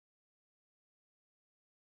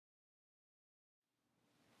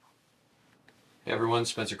Hey everyone,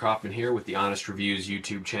 Spencer Kaufman here with the Honest Reviews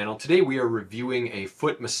YouTube channel. Today we are reviewing a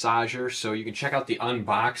foot massager, so you can check out the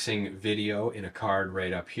unboxing video in a card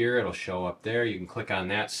right up here. It'll show up there. You can click on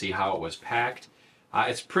that, see how it was packed.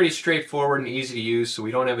 It's pretty straightforward and easy to use, so we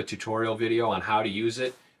don't have a tutorial video on how to use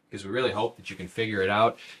it because we really hope that you can figure it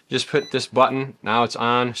out. Just put this button, now it's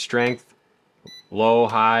on, strength, low,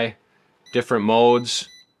 high, different modes,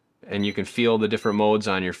 and you can feel the different modes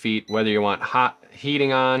on your feet, whether you want hot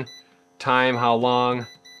heating on, time, how long,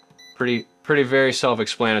 pretty very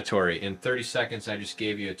self-explanatory. In 30 seconds I just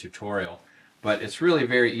gave you a tutorial, but it's really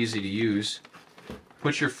very easy to use.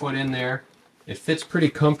 Put your foot in there, it fits pretty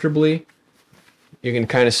comfortably. You can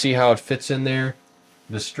kind of see how it fits in there.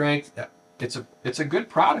 The strength, it's a good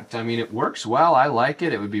product. I mean, it works well. I like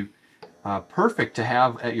it. It would be perfect to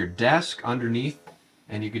have at your desk underneath,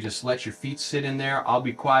 and you could just let your feet sit in there. I'll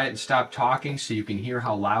be quiet and stop talking so you can hear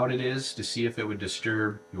how loud it is to see if it would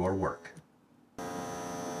disturb your work.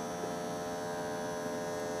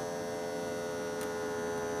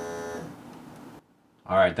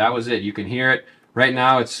 Alright, that was it. You can hear it. Right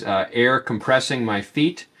now it's air compressing my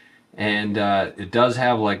feet, and it does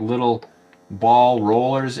have like little ball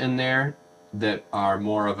rollers in there that are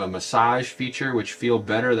more of a massage feature, which feel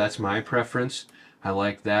better. That's my preference. I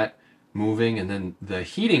like that moving, and then the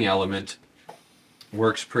heating element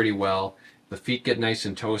works pretty well. The feet get nice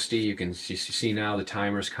and toasty. You can see now the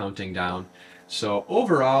timer's counting down. So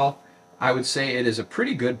overall, I would say it is a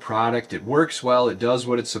pretty good product. It works well. It does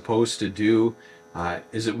what it's supposed to do.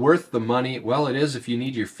 Is it worth the money? Well, it is if you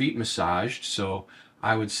need your feet massaged, so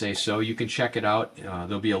I would say so. You can check it out.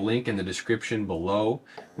 There'll be a link in the description below.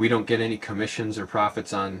 We don't get any commissions or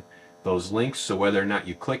profits on those links, so whether or not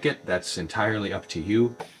you click it, that's entirely up to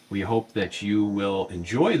you. We hope that you will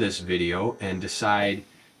enjoy this video and decide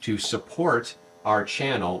to support our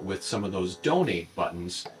channel with some of those donate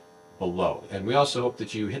buttons below. And we also hope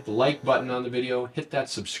that you hit the like button on the video, hit that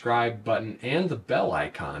subscribe button, and the bell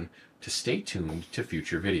icon to stay tuned to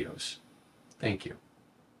future videos. Thank you.